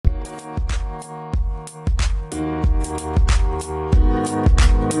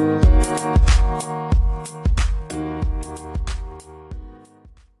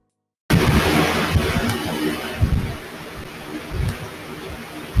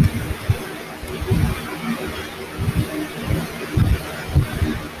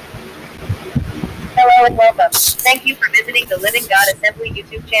Hello and welcome. Thank you for visiting the Living God Assembly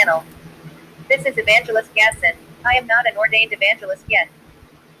YouTube channel. This is Evangelist Gasson. I am not an ordained evangelist yet.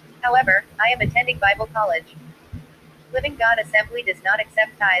 However, I am attending Bible college. Living God Assembly does not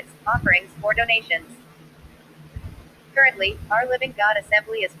accept tithes, offerings, or donations. Currently, our Living God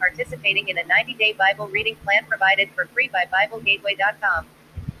Assembly is participating in a 90-day Bible reading plan provided for free by BibleGateway.com.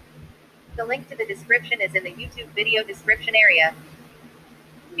 The link to the description is in the YouTube video description area.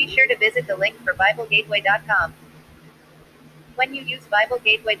 Be sure to visit the link for BibleGateway.com. When you use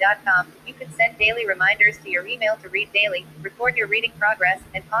BibleGateway.com, you can send daily reminders to your email to read daily, record your reading progress,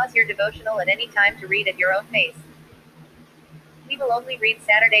 and pause your devotional at any time to read at your own pace. We will only read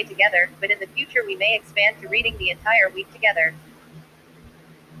Saturday together, but in the future we may expand to reading the entire week together.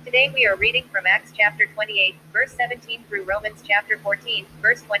 Today we are reading from Acts chapter 28, verse 17 through Romans chapter 14,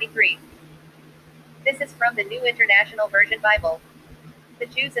 verse 23. This is from the New International Version Bible. The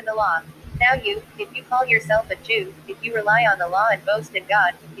Jews and the Law. Now you, if you call yourself a Jew, if you rely on the law and boast in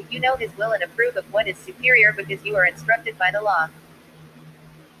God, if you know His will and approve of what is superior because you are instructed by the law.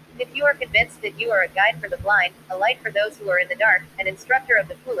 If you are convinced that you are a guide for the blind, a light for those who are in the dark, an instructor of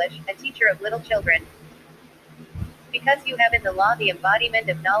the foolish, a teacher of little children. Because you have in the law the embodiment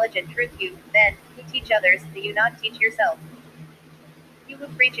of knowledge and truth, you, then, who teach others, do you not teach yourself? You who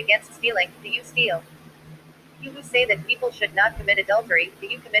preach against stealing, do you steal? You who say that people should not commit adultery, do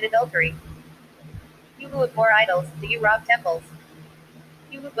you commit adultery? You who abhor idols, do you rob temples?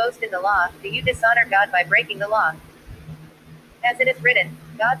 You who boast in the law, do you dishonor God by breaking the law? As it is written,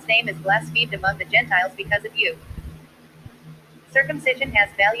 God's name is blasphemed among the Gentiles because of you. Circumcision has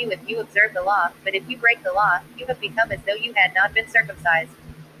value if you observe the law, but if you break the law, you have become as though you had not been circumcised.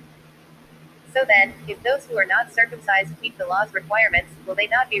 So then, if those who are not circumcised keep the law's requirements, will they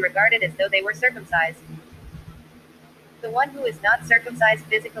not be regarded as though they were circumcised? The one who is not circumcised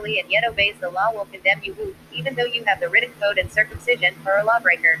physically and yet obeys the law will condemn you who, even though you have the written code and circumcision, are a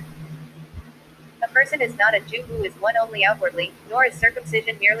lawbreaker. A person is not a Jew who is one only outwardly, nor is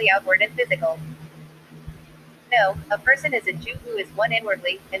circumcision merely outward and physical. No, a person is a Jew who is one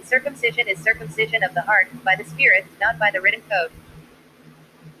inwardly, and circumcision is circumcision of the heart, by the Spirit, not by the written code.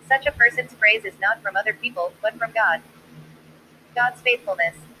 Such a person's praise is not from other people, but from God. God's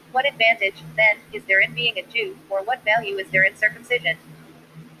faithfulness. What advantage, then, is there in being a Jew, or what value is there in circumcision?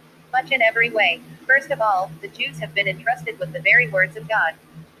 Much in every way. First of all, the Jews have been entrusted with the very words of God.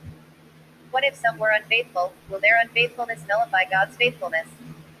 What if some were unfaithful? Will their unfaithfulness nullify God's faithfulness?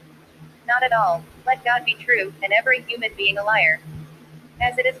 Not at all. Let God be true, and every human being a liar.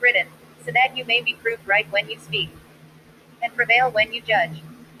 As it is written, so that you may be proved right when you speak, and prevail when you judge.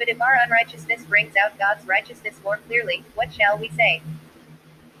 But if our unrighteousness brings out God's righteousness more clearly, what shall we say?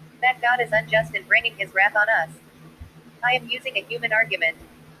 That God is unjust in bringing His wrath on us? I am using a human argument.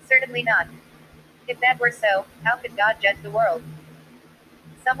 Certainly not. If that were so, how could God judge the world?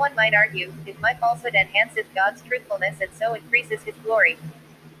 Someone might argue, if my falsehood enhances God's truthfulness and so increases His glory,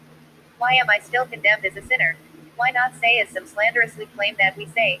 why am I still condemned as a sinner? Why not say as some slanderously claim that we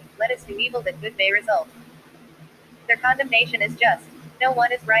say, let us do evil that good may result? Their condemnation is just. No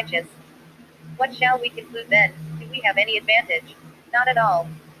one is righteous. What shall we conclude then? Do we have any advantage? Not at all.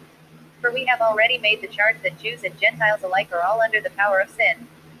 For we have already made the charge that Jews and Gentiles alike are all under the power of sin.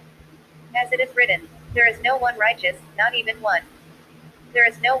 As it is written, there is no one righteous, not even one. There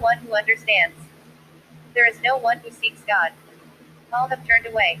is no one who understands. There is no one who seeks God. All have turned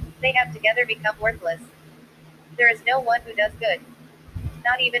away. They have together become worthless. There is no one who does good.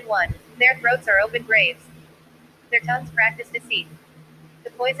 Not even one. Their throats are open graves. Their tongues practice deceit. The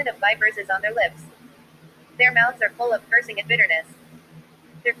poison of vipers is on their lips. Their mouths are full of cursing and bitterness.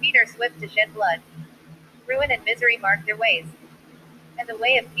 Their feet are swift to shed blood. Ruin and misery mark their ways. And the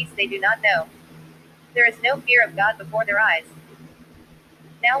way of peace they do not know. There is no fear of God before their eyes.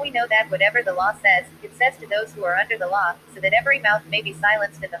 Now we know that whatever the law says, it says to those who are under the law, so that every mouth may be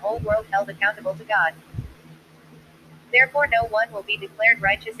silenced and the whole world held accountable to God. Therefore no one will be declared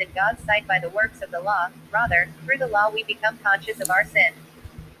righteous in God's sight by the works of the law, rather, through the law we become conscious of our sin.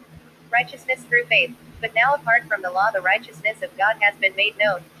 Righteousness through faith. But now apart from the law the righteousness of God has been made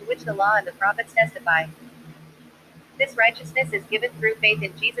known, to which the law and the prophets testify. This righteousness is given through faith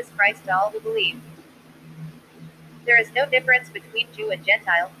in Jesus Christ to all who believe. There is no difference between Jew and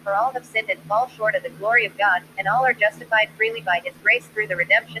Gentile, for all have sinned and fall short of the glory of God, and all are justified freely by His grace through the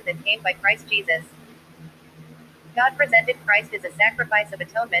redemption that came by Christ Jesus. God presented Christ as a sacrifice of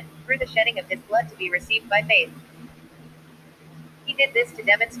atonement, through the shedding of His blood to be received by faith. He did this to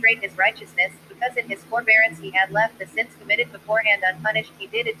demonstrate His righteousness, because in His forbearance He had left the sins committed beforehand unpunished. He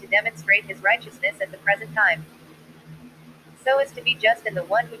did it to demonstrate His righteousness at the present time, so as to be just in the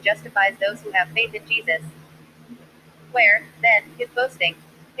one who justifies those who have faith in Jesus. Where, then, is boasting?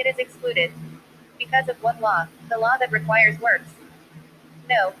 It is excluded. Because of what law? The law that requires works?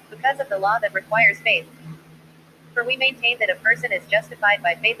 No, because of the law that requires faith. For we maintain that a person is justified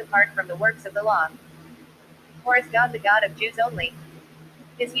by faith apart from the works of the law. Or is God the God of Jews only?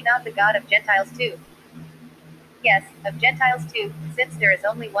 Is he not the God of Gentiles too? Yes, of Gentiles too, since there is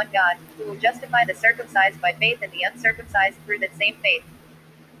only one God, who will justify the circumcised by faith and the uncircumcised through that same faith.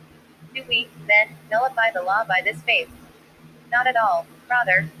 Do we, then, nullify the law by this faith? Not at all.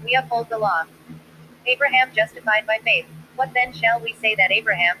 Rather, we uphold the law. Abraham justified by faith. What then shall we say that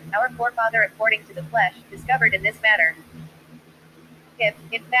Abraham, our forefather according to the flesh, discovered in this matter? If,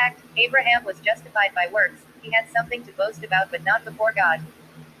 in fact, Abraham was justified by works, he had something to boast about but not before God.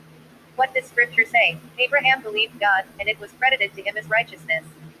 What does Scripture say? Abraham believed God, and it was credited to him as righteousness.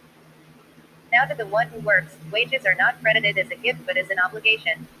 Now to the one who works, wages are not credited as a gift but as an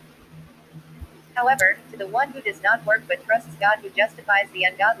obligation. However, to the one who does not work but trusts God who justifies the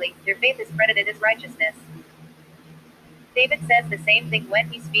ungodly, their faith is credited as righteousness. David says the same thing when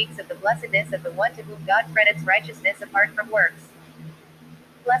he speaks of the blessedness of the one to whom God credits righteousness apart from works.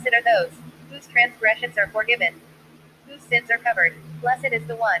 Blessed are those whose transgressions are forgiven, whose sins are covered. Blessed is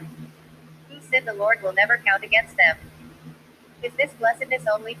the one whose sin the Lord will never count against them. Is this blessedness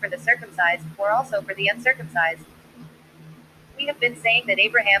only for the circumcised, or also for the uncircumcised? We have been saying that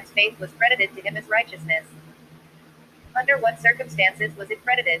Abraham's faith was credited to him as righteousness. Under what circumstances was it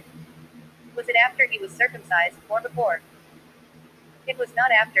credited? Was it after he was circumcised, or before? It was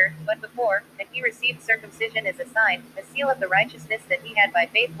not after, but before, and he received circumcision as a sign, a seal of the righteousness that he had by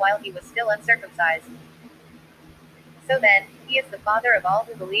faith while he was still uncircumcised. So then, he is the father of all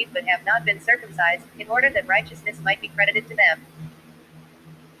who believe but have not been circumcised, in order that righteousness might be credited to them.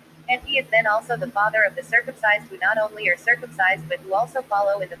 And he is then also the father of the circumcised who not only are circumcised but who also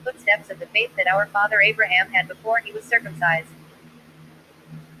follow in the footsteps of the faith that our father Abraham had before he was circumcised.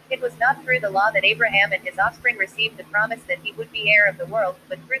 It was not through the law that Abraham and his offspring received the promise that he would be heir of the world,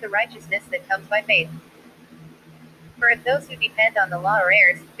 but through the righteousness that comes by faith. For if those who depend on the law are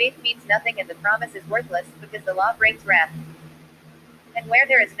heirs, faith means nothing and the promise is worthless, because the law brings wrath. And where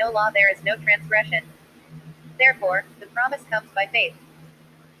there is no law there is no transgression. Therefore, the promise comes by faith,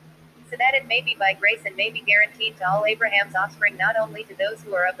 so that it may be by grace and may be guaranteed to all Abraham's offspring, not only to those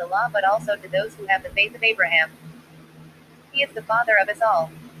who are of the law but also to those who have the faith of Abraham. He is the father of us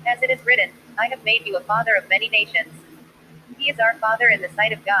all. As it is written, I have made you a father of many nations. He is our Father in the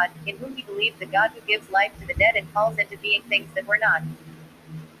sight of God, in whom we believe, the God who gives life to the dead and calls into being things that were not.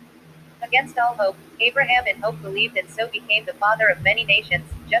 Against all hope, Abraham in hope believed and so became the father of many nations,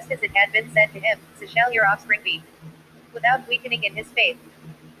 just as it had been said to him, so shall your offspring be. Without weakening in his faith.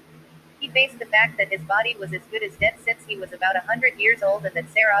 He faced the fact that his body was as good as dead since he was about 100 years old and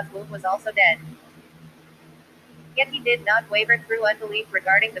that Sarah's womb was also dead. Yet he did not waver through unbelief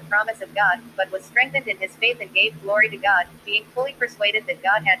regarding the promise of God, but was strengthened in his faith and gave glory to God, being fully persuaded that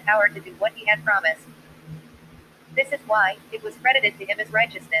God had power to do what he had promised. This is why it was credited to him as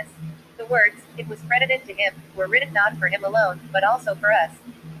righteousness. The words, it was credited to him, were written not for him alone, but also for us,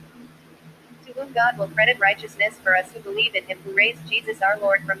 to whom God will credit righteousness for us who believe in him who raised Jesus our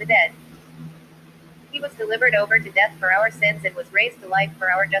Lord from the dead. He was delivered over to death for our sins and was raised to life for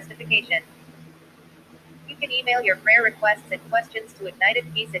our justification. You can email your prayer requests and questions to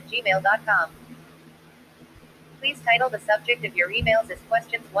ignitedpeace@gmail.com. Please title the subject of your emails as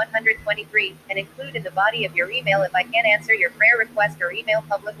Questions 123, and include in the body of your email if I can answer your prayer request or email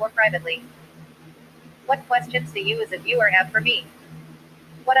public or privately. What questions do you as a viewer have for me?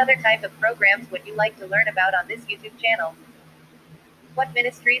 What other type of programs would you like to learn about on this YouTube channel? What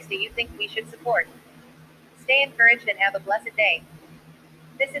ministries do you think we should support? Stay encouraged and have a blessed day.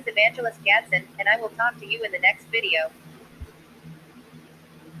 This is Evangelist Gadsden, and I will talk to you in the next video.